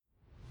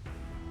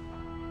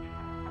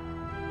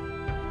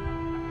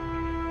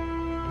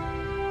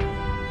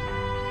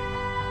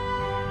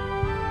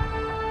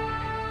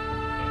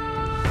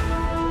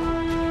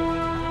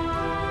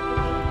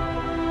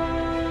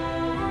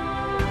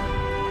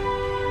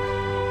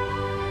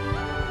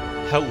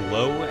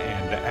Hello,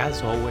 and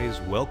as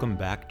always, welcome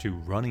back to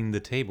Running the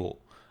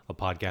Table, a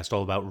podcast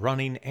all about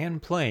running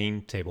and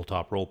playing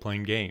tabletop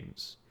role-playing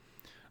games.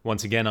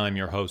 Once again, I'm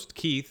your host,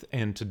 Keith,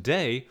 and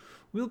today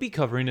we'll be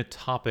covering a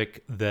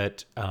topic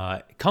that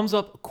comes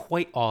up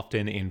quite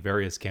often in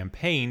various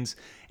campaigns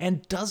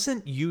and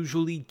doesn't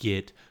usually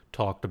get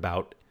talked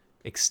about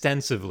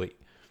extensively.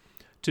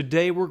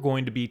 Today we're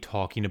going to be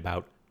talking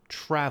about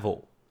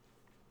travel.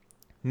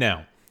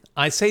 Now,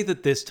 I say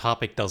that this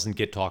topic doesn't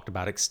get talked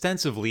about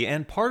extensively,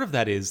 and part of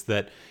that is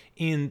that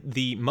in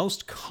the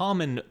most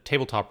common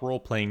tabletop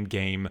role-playing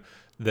game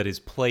that is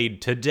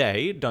played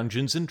today,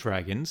 Dungeons &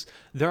 Dragons,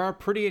 there are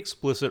pretty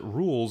explicit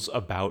rules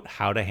about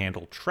how to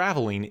handle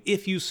traveling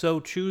if you so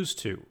choose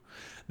to.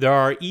 There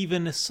are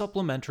even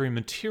supplementary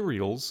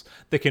materials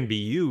that can be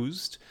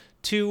used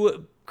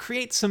to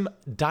create some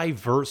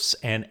diverse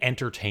and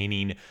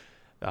entertaining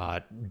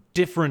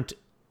different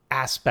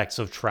aspects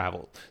of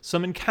travel,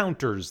 some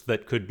encounters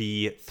that could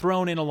be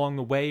thrown in along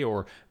the way,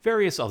 or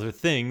various other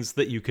things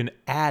that you can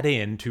add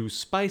in to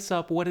spice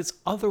up what is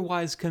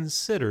otherwise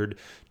considered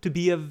to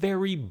be a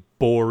very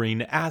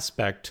boring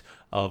aspect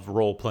of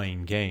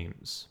role-playing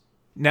games.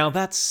 Now,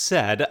 that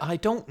said, I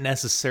don't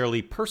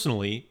necessarily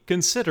personally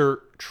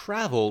consider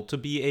travel to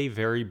be a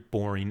very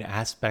boring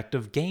aspect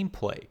of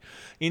gameplay.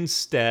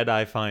 Instead,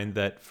 I find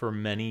that for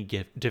many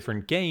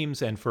different games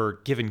and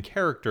for given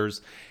characters,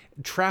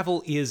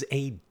 travel is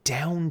a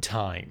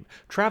downtime.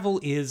 Travel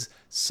is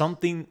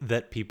something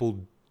that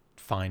people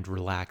find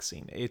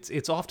relaxing.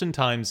 It's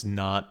oftentimes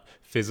not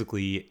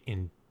physically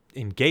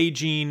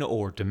engaging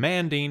or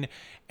demanding,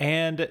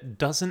 and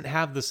doesn't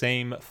have the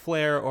same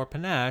flair or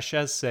panache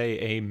as, say,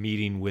 a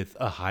meeting with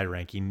a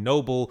high-ranking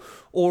noble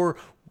or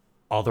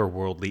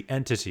otherworldly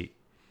entity.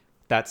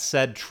 That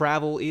said,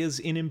 travel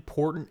is an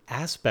important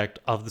aspect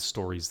of the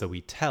stories that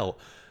we tell.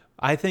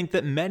 I think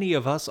that many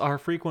of us are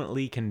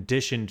frequently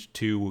conditioned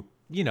to,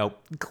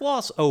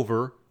 gloss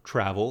over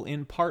travel,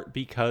 in part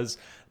because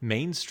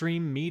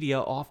mainstream media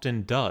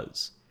often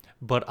does.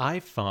 But I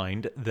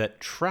find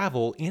that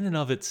travel in and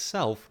of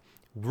itself,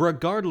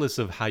 regardless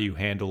of how you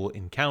handle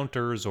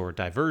encounters or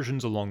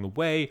diversions along the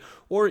way,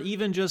 or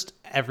even just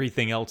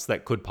everything else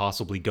that could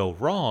possibly go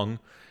wrong,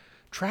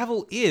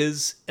 travel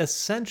is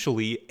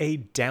essentially a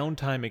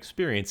downtime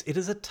experience. It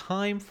is a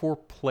time for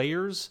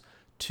players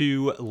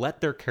to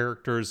let their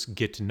characters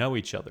get to know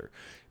each other.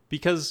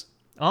 Because,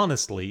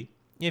 honestly,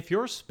 if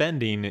you're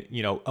spending,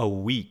 a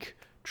week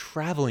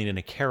traveling in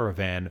a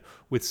caravan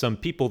with some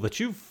people that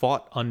you've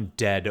fought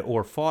undead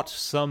or fought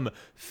some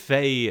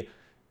fey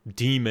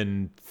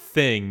demon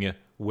thing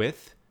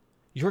with,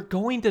 you're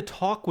going to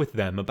talk with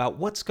them about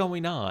what's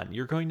going on.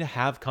 You're going to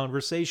have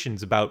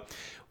conversations about,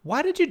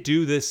 why did you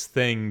do this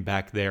thing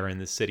back there in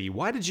the city?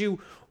 Why did you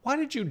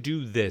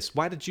do this?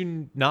 Why did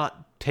you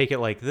not take it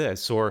like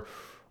this? Or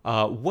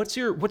what's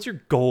your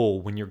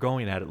goal when you're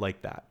going at it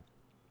like that?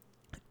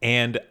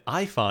 And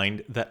I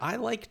find that I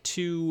like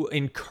to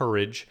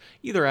encourage,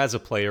 either as a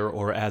player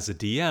or as a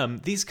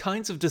DM, these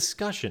kinds of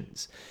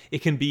discussions.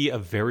 It can be a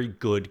very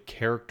good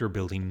character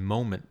building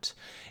moment.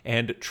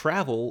 And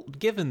travel,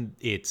 given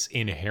its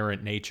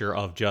inherent nature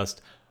of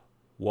just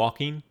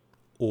walking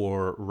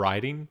or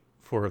riding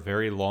for a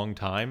very long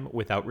time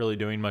without really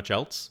doing much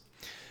else,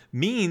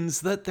 means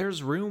that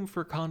there's room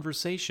for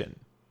conversation.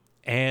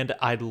 And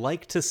I'd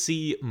like to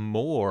see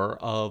more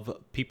of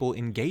people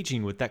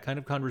engaging with that kind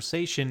of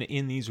conversation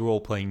in these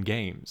role-playing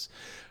games.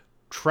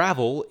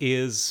 Travel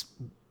is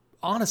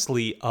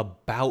honestly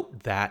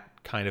about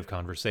that kind of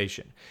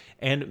conversation.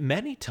 And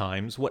many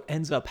times what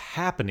ends up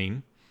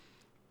happening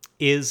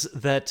is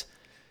that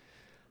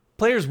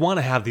players want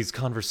to have these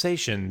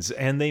conversations,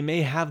 and they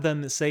may have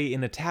them, say,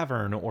 in a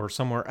tavern or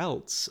somewhere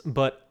else,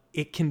 but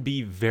it can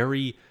be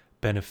very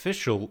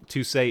beneficial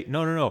to say,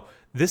 no,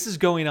 this is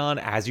going on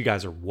as you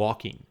guys are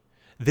walking.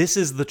 This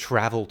is the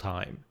travel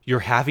time. You're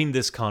having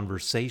this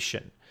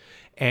conversation.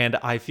 And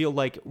I feel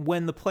like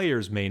when the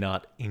players may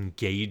not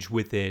engage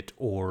with it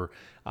or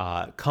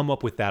come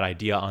up with that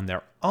idea on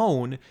their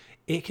own,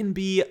 it can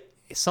be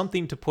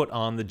something to put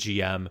on the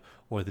GM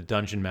or the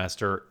dungeon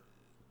master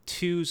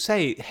to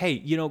say, hey,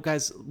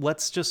 guys,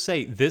 let's just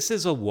say this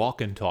is a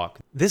walk and talk.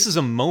 This is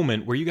a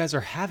moment where you guys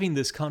are having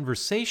this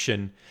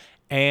conversation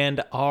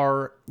and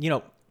are,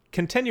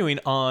 continuing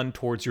on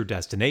towards your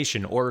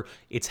destination, or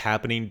it's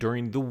happening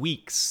during the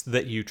weeks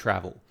that you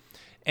travel.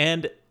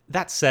 And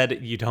that said,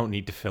 you don't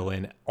need to fill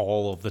in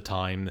all of the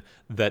time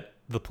that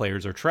the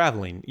players are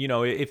traveling.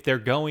 If they're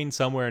going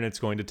somewhere and it's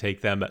going to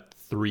take them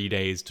 3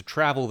 days to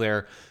travel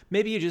there,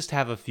 maybe you just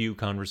have a few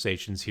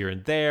conversations here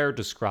and there,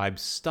 describe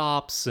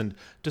stops, and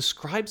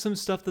describe some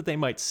stuff that they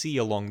might see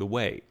along the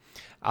way.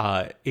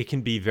 It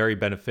can be very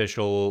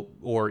beneficial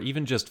or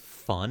even just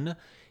fun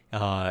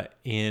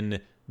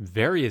in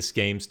various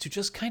games to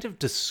just kind of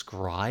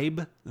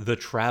describe the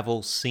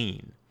travel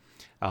scene.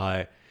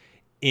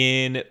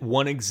 In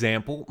one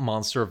example,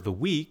 Monster of the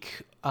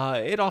Week,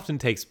 it often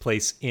takes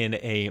place in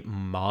a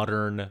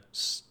modern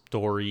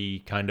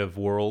story kind of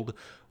world,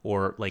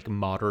 or like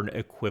modern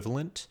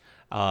equivalent.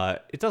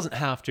 It doesn't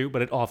have to,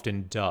 but it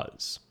often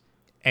does.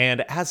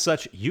 And as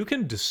such, you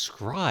can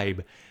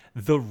describe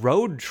the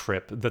road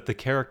trip that the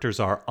characters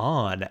are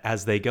on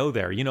as they go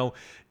there.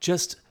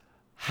 Just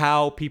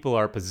how people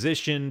are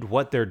positioned,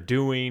 what they're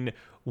doing,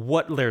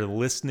 what they're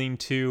listening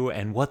to,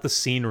 and what the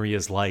scenery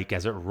is like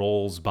as it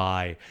rolls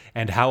by,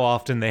 and how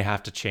often they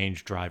have to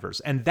change drivers.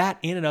 And that,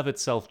 in and of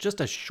itself, just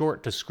a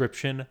short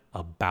description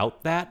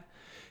about that,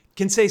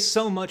 can say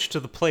so much to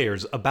the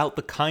players about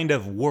the kind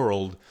of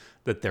world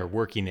that they're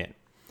working in.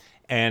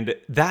 And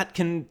that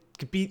can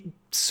be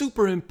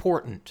super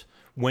important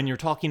when you're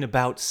talking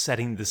about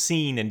setting the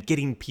scene and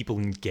getting people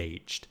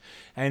engaged.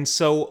 And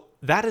so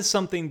that is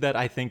something that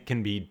I think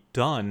can be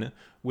done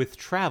with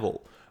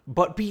travel.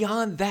 But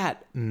beyond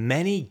that,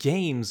 many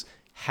games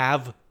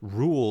have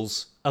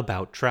rules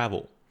about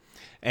travel.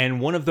 And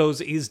one of those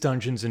is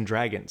Dungeons &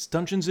 Dragons.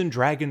 Dungeons &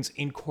 Dragons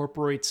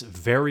incorporates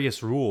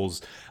various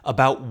rules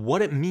about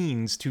what it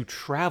means to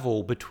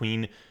travel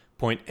between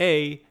point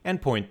A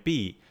and point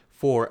B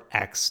for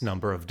X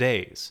number of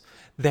days.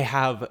 They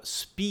have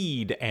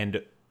speed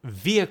and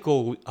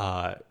vehicle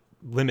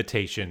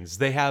limitations.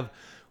 They have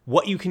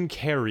what you can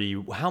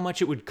carry, how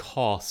much it would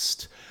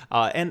cost.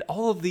 And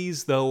all of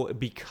these, though,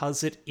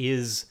 because it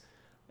is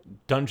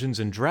Dungeons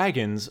 &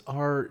 Dragons,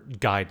 are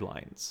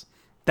guidelines.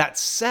 That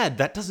said,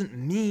 that doesn't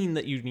mean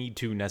that you need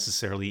to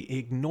necessarily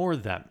ignore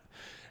them.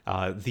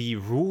 The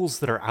rules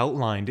that are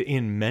outlined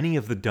in many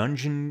of the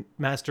Dungeon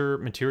Master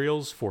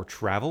materials for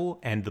travel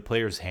and the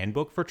player's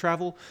handbook for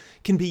travel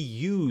can be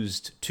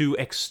used to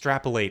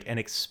extrapolate and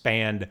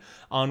expand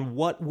on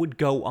what would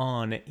go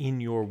on in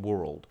your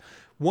world.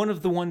 One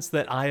of the ones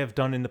that I have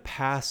done in the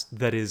past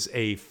that is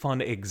a fun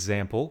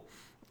example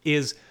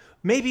is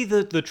maybe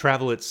the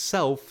travel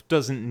itself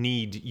doesn't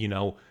need,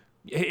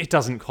 it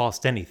doesn't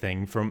cost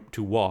anything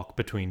to walk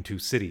between two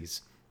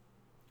cities.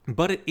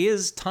 But it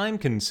is time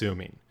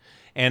consuming.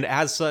 And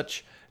as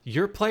such,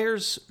 your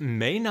players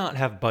may not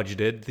have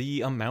budgeted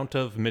the amount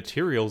of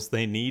materials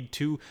they need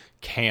to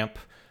camp,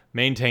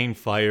 maintain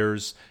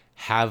fires,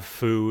 have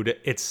food,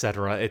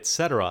 etc.,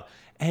 etc.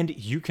 And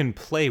you can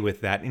play with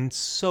that in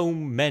so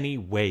many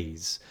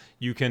ways.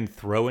 You can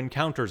throw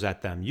encounters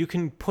at them. You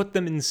can put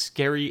them in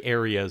scary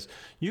areas.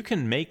 You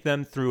can make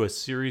them, through a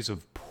series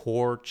of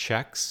poor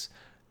checks,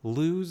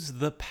 lose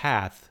the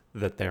path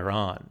that they're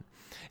on.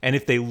 And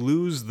if they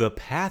lose the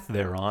path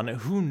they're on,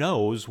 who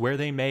knows where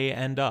they may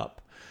end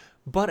up.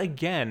 But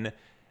again,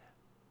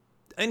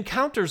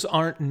 encounters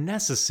aren't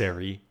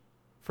necessary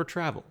for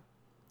travel.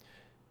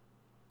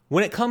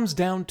 When it comes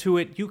down to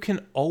it, you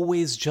can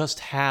always just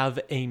have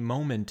a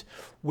moment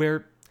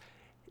where,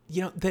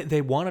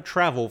 they want to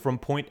travel from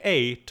point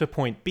A to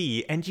point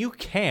B, and you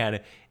can,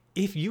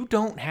 if you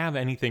don't have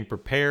anything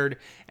prepared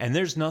and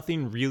there's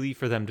nothing really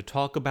for them to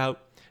talk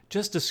about,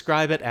 just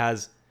describe it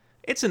as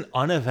it's an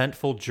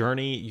uneventful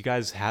journey. You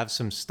guys have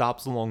some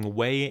stops along the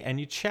way and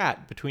you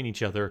chat between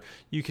each other.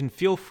 You can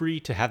feel free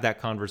to have that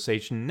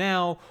conversation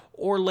now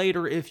or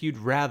later if you'd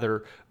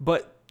rather,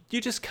 but you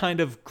just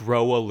kind of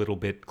grow a little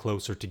bit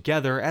closer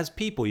together as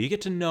people. You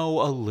get to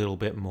know a little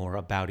bit more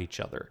about each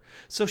other.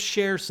 So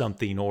share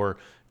something, or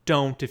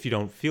don't if you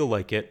don't feel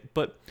like it,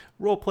 but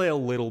roleplay a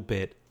little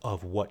bit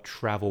of what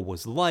travel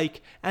was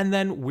like, and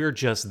then we're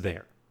just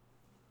there.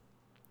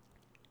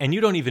 And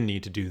you don't even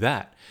need to do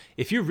that.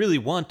 If you really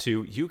want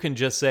to, you can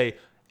just say,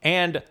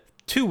 and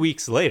 2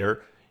 weeks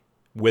later,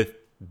 with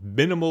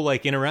minimal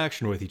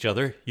interaction with each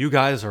other, you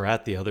guys are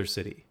at the other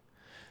city.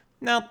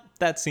 Now,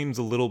 that seems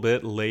a little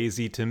bit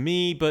lazy to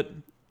me, but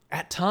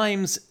at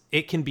times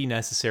it can be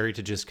necessary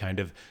to just kind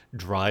of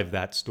drive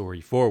that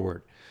story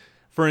forward.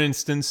 For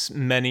instance,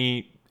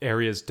 many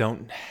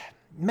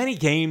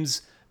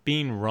games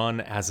being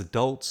run as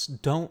adults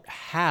don't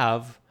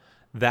have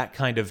that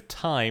kind of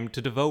time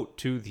to devote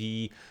to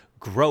the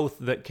growth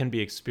that can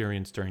be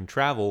experienced during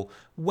travel,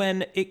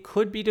 when it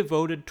could be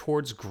devoted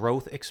towards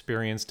growth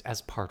experienced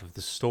as part of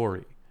the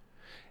story.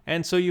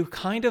 And so you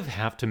kind of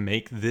have to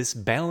make this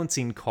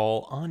balancing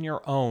call on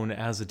your own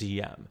as a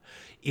DM.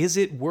 Is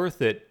it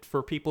worth it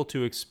for people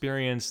to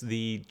experience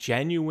the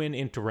genuine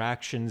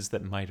interactions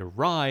that might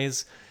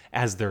arise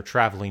as they're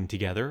traveling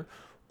together?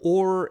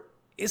 Or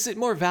is it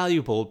more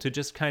valuable to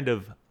just kind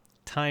of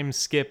time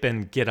skip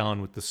and get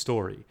on with the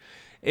story?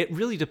 It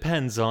really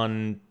depends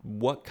on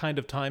what kind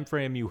of time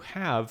frame you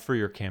have for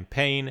your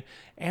campaign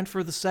and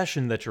for the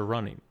session that you're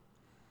running.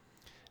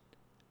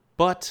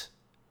 But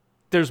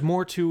there's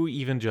more to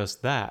even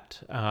just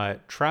that.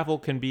 Travel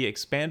can be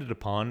expanded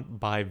upon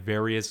by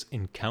various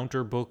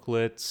encounter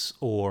booklets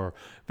or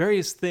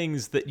various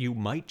things that you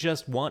might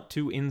just want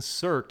to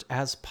insert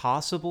as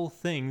possible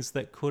things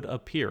that could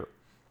appear.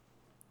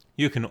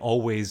 You can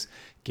always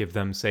give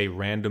them, say,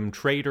 random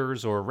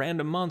traders or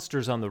random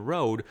monsters on the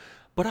road,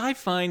 but I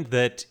find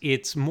that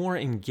it's more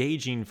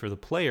engaging for the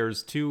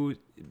players to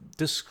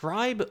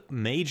describe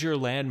major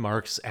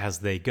landmarks as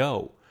they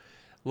go.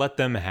 Let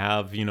them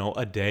have,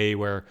 a day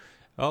where,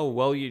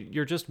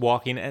 you're just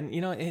walking and,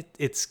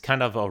 it's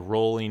kind of a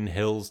rolling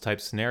hills type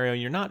scenario.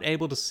 You're not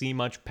able to see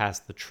much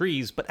past the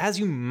trees, but as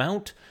you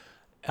mount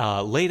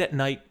late at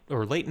night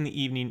or late in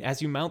the evening,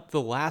 as you mount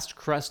the last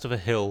crest of a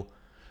hill,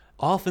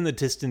 off in the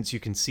distance you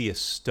can see a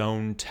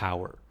stone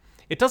tower.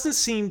 It doesn't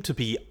seem to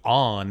be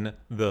on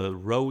the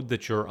road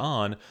that you're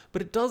on,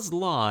 but it does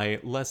lie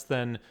less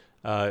than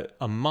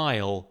a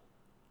mile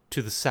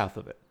to the south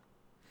of it.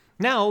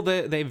 Now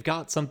they've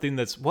got something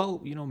that's, well,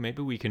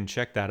 maybe we can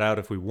check that out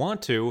if we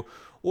want to,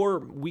 or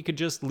we could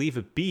just leave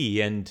it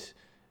be and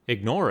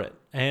ignore it.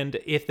 And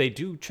if they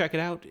do check it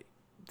out,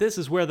 this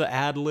is where the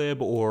ad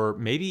lib, or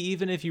maybe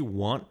even if you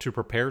want to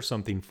prepare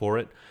something for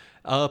it,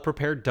 a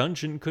prepared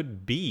dungeon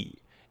could be.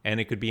 And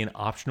it could be an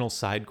optional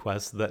side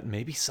quest that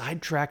maybe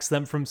sidetracks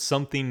them from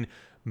something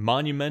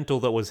monumental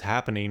that was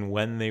happening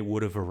when they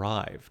would have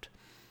arrived.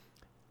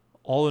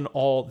 All in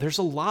all, there's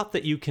a lot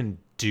that you can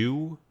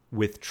do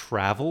with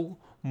travel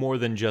more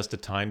than just a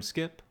time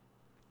skip.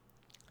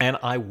 And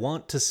I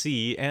want to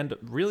see and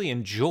really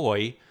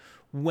enjoy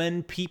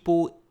when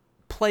people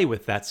play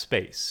with that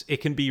space. It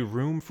can be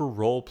room for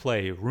role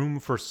play, room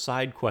for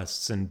side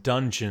quests and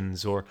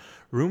dungeons, or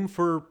room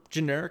for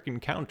generic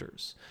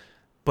encounters.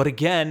 But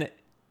again,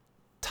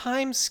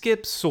 time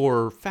skips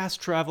or fast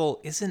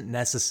travel isn't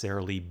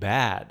necessarily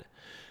bad,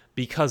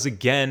 because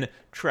again,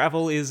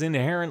 travel is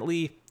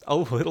inherently a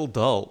little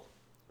dull.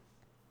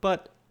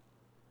 But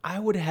I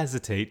would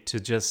hesitate to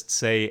just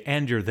say,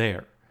 and you're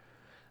there.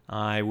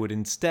 I would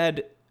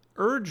instead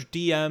urge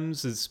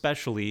DMs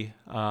especially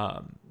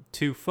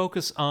to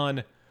focus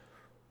on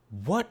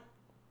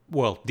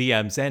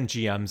DMs and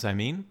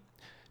GMs,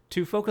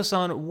 to focus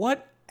on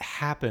what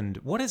happened,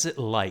 what is it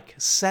like,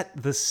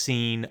 set the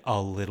scene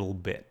a little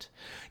bit.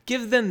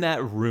 Give them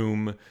that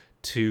room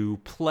to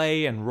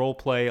play and role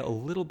play a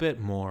little bit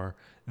more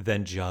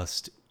than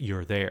just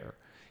you're there.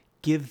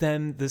 Give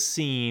them the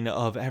scene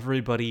of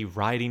everybody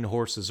riding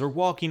horses or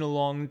walking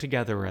along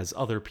together as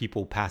other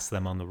people pass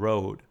them on the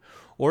road.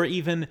 Or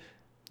even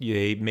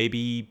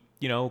maybe,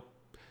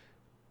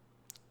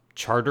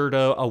 chartered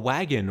a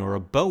wagon or a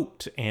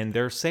boat and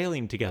they're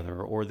sailing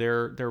together, or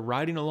they're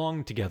riding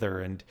along together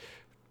and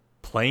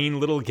playing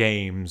little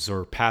games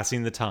or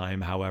passing the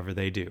time however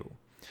they do.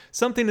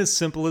 Something as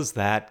simple as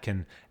that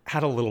can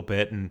add a little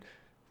bit and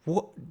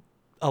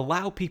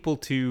allow people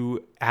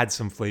to add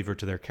some flavor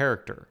to their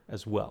character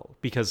as well.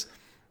 Because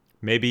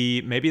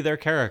maybe their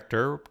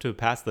character, to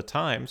pass the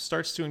time,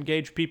 starts to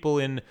engage people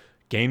in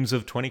games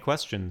of 20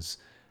 questions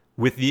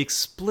with the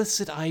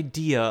explicit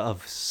idea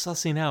of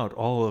sussing out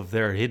all of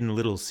their hidden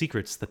little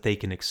secrets that they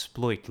can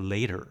exploit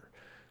later.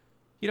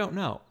 You don't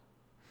know.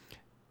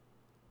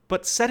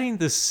 But setting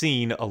the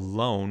scene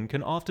alone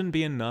can often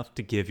be enough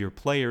to give your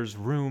players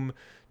room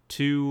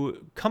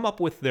to come up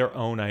with their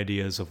own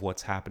ideas of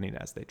what's happening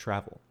as they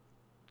travel.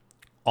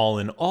 All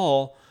in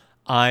all,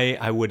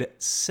 I would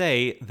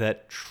say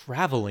that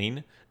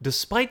traveling,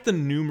 despite the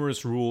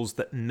numerous rules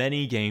that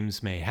many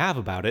games may have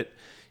about it,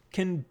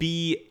 can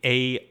be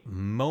a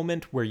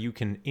moment where you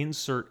can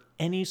insert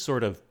any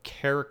sort of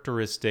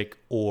characteristic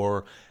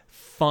or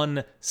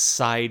fun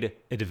side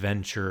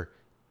adventure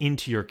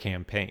into your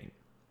campaign.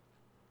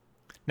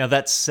 Now,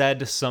 that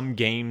said, some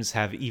games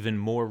have even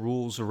more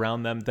rules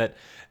around them that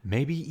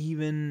maybe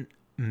even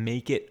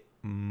make it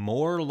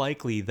more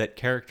likely that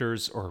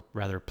characters, or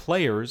rather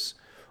players,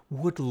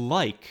 would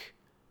like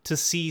to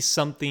see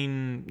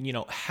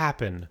something,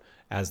 happen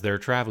as they're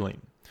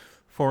traveling.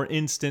 For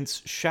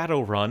instance,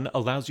 Shadowrun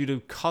allows you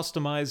to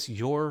customize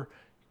your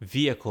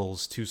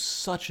vehicles to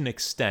such an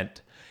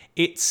extent,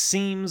 it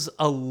seems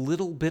a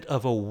little bit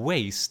of a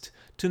waste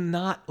to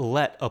not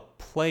let a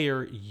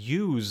player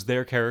use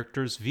their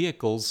character's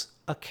vehicles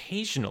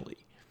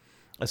occasionally,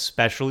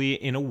 especially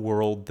in a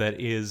world that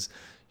is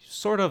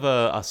sort of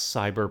a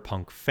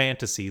cyberpunk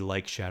fantasy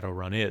like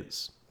Shadowrun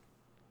is.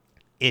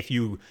 If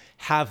you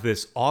have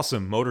this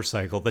awesome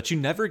motorcycle that you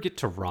never get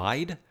to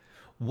ride,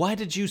 why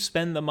did you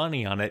spend the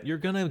money on it? You're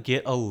gonna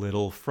get a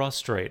little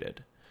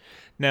frustrated.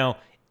 Now,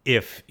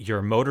 if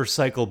your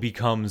motorcycle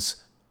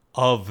becomes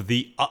of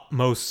the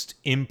utmost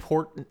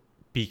importance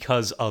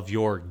because of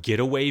your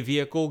getaway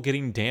vehicle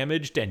getting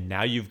damaged and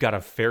now you've got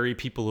to ferry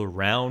people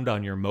around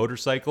on your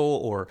motorcycle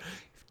or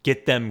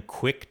get them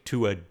quick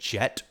to a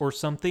jet or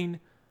something,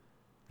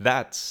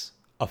 that's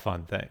a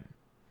fun thing.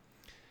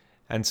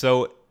 And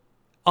so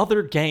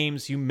other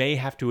games you may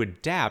have to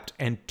adapt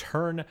and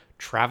turn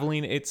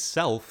traveling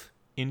itself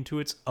into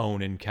its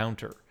own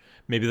encounter.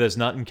 Maybe there's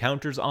not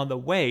encounters on the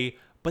way,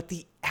 but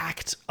the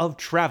act of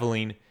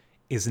traveling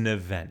is an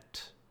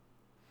event.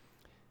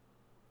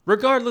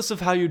 Regardless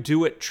of how you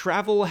do it,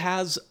 travel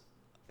has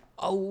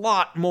a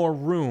lot more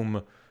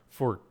room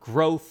for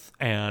growth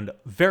and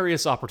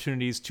various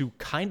opportunities to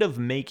kind of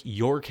make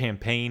your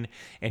campaign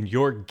and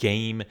your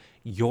game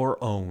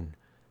your own.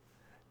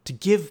 To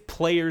give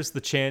players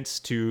the chance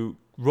to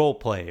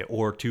roleplay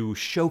or to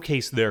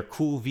showcase their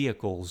cool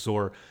vehicles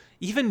or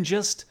even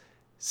just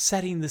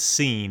setting the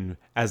scene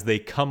as they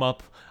come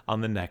up on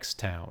the next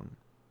town.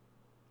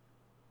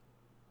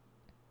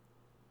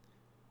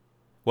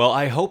 Well,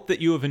 I hope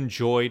that you have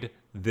enjoyed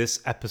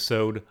this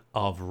episode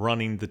of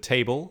Running the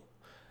Table.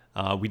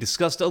 We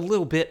discussed a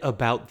little bit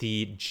about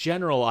the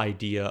general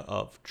idea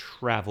of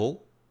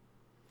travel.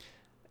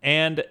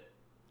 And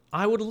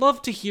I would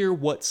love to hear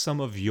what some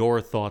of your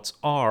thoughts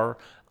are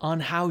on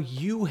how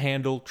you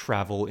handle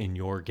travel in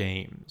your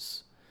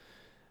games,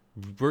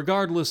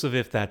 regardless of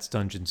if that's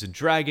Dungeons &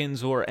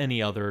 Dragons or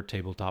any other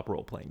tabletop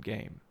role-playing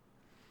game.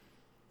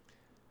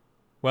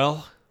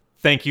 Well,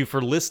 thank you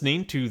for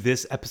listening to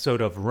this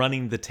episode of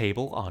Running the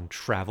Table on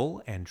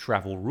travel and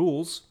travel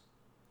rules.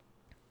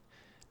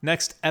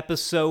 Next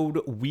episode,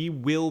 we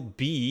will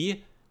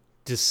be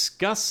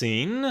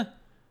discussing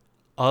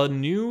a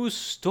new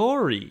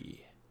story.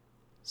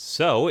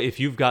 So, if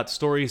you've got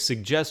story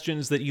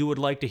suggestions that you would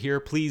like to hear,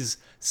 please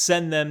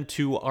send them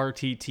to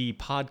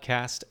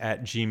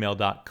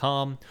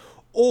rttpodcast@gmail.com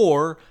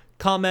or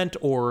comment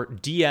or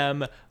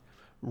DM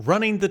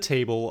Running the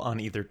Table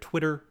on either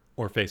Twitter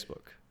or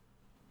Facebook.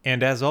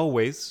 And as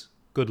always,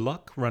 good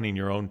luck running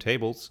your own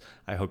tables.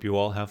 I hope you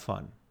all have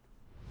fun.